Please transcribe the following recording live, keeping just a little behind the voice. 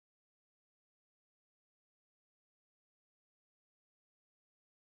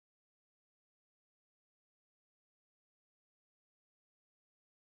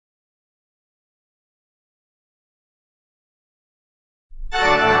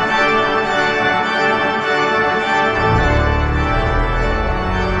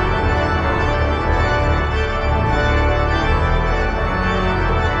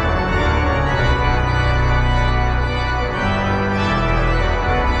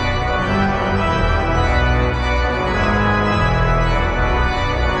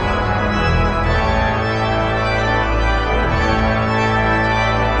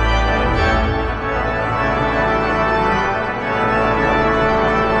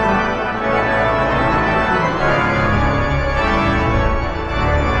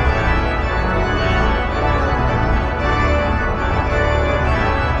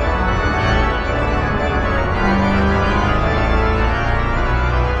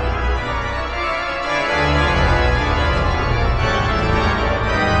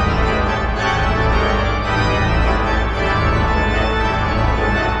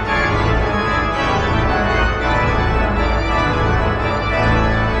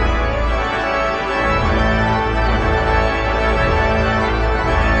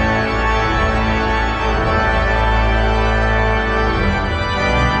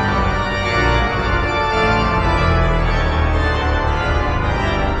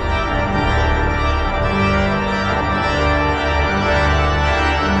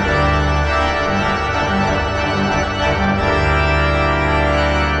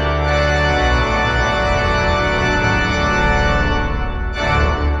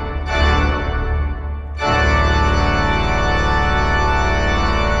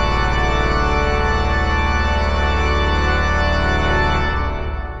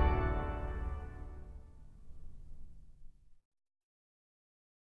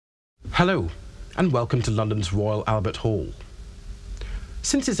Hello, and welcome to London's Royal Albert Hall.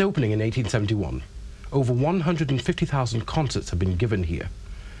 Since its opening in 1871, over 150,000 concerts have been given here,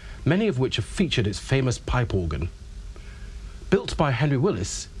 many of which have featured its famous pipe organ. Built by Henry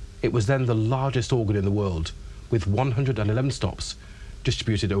Willis, it was then the largest organ in the world, with 111 stops,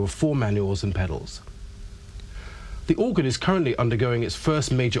 distributed over 4 manuals and pedals. The organ is currently undergoing its first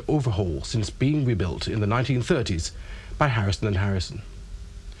major overhaul since being rebuilt in the 1930s by Harrison & Harrison.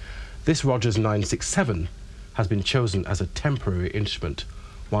 This Rodgers 967 has been chosen as a temporary instrument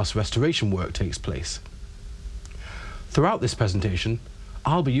whilst restoration work takes place. Throughout this presentation,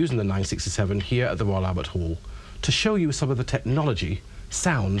 I'll be using the 967 here at the Royal Albert Hall to show you some of the technology,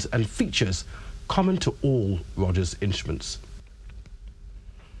 sounds and features common to all Rodgers instruments.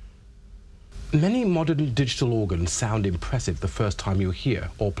 Many modern digital organs sound impressive the first time you hear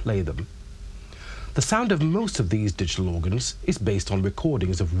or play them. The sound of most of these digital organs is based on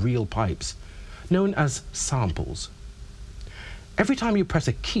recordings of real pipes, known as samples. Every time you press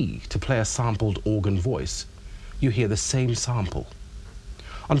a key to play a sampled organ voice, you hear the same sample.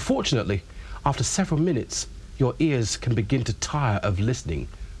 Unfortunately, after several minutes, your ears can begin to tire of listening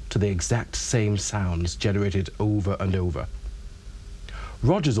to the exact same sounds generated over and over.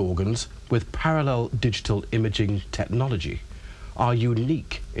 Rodgers organs with parallel digital imaging technology are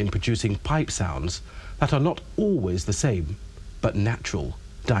unique in producing pipe sounds that are not always the same, but natural,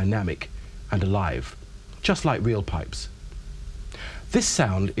 dynamic, and alive, just like real pipes. This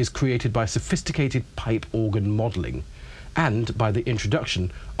sound is created by sophisticated pipe organ modeling and by the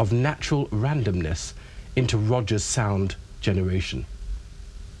introduction of natural randomness into Rodgers sound generation.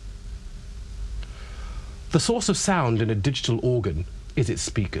 The source of sound in a digital organ is its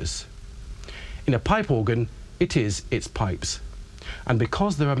speakers. In a pipe organ, it is its pipes. And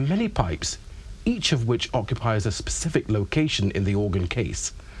because there are many pipes, each of which occupies a specific location in the organ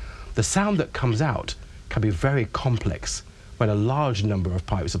case, the sound that comes out can be very complex when a large number of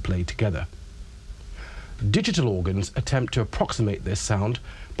pipes are played together. Digital organs attempt to approximate this sound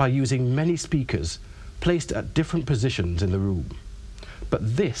by using many speakers placed at different positions in the room.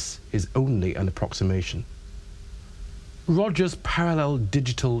 But this is only an approximation. Rodgers' parallel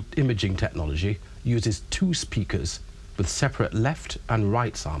digital imaging technology uses 2 speakers with separate left and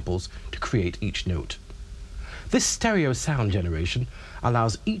right samples to create each note. This stereo sound generation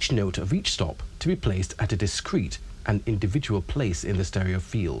allows each note of each stop to be placed at a discrete and individual place in the stereo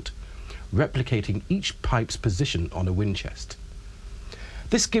field, replicating each pipe's position on a wind chest.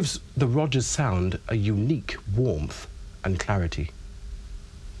 This gives the Rodgers sound a unique warmth and clarity.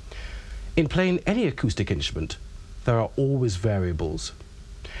 In playing any acoustic instrument, there are always variables.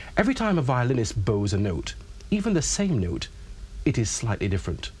 Every time a violinist bows a note, even the same note, it is slightly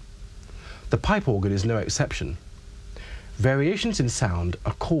different. The pipe organ is no exception. Variations in sound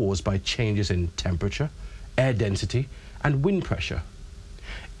are caused by changes in temperature, air density, and wind pressure.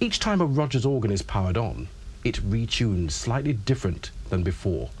 Each time a Rodgers organ is powered on, it retunes slightly different than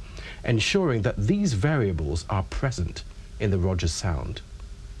before, ensuring that these variables are present in the Rodgers sound.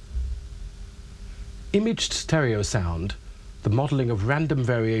 Imaged stereo sound, the modeling of random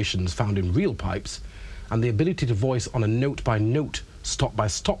variations found in real pipes, and the ability to voice on a note-by-note,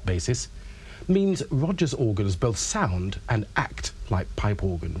 stop-by-stop basis means Rodgers organs both sound and act like pipe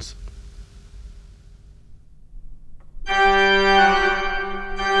organs.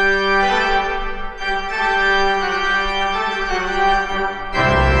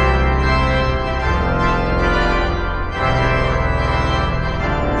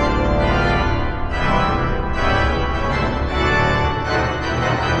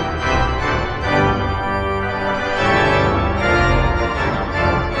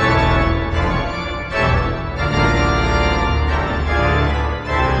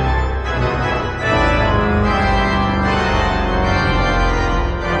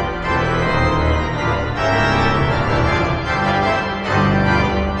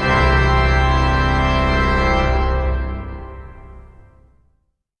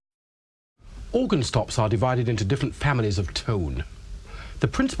 Organ stops are divided into different families of tone. The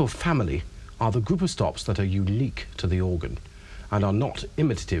principal family are the group of stops that are unique to the organ and are not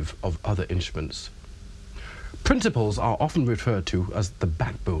imitative of other instruments. Principals are often referred to as the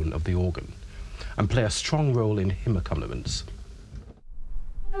backbone of the organ and play a strong role in hymn accompaniments.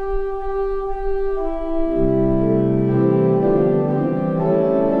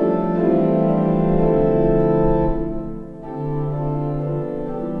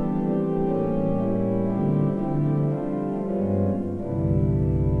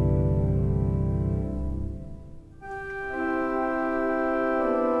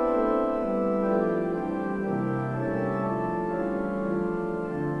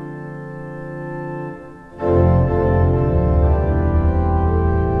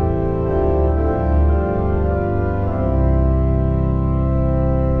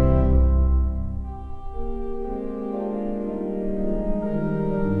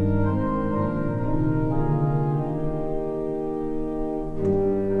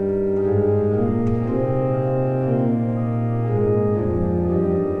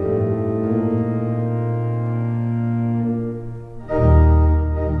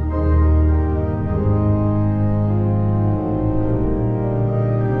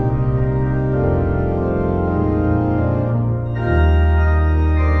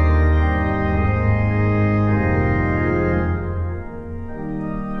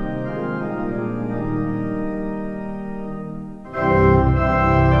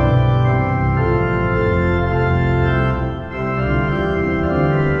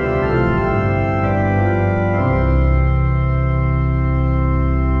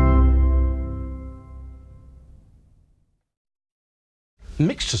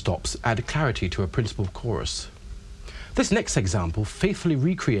 Mixture stops add clarity to a principal chorus. This next example faithfully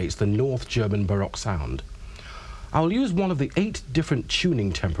recreates the North German Baroque sound. I will use one of the 8 different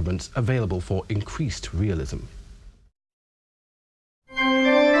tuning temperaments available for increased realism.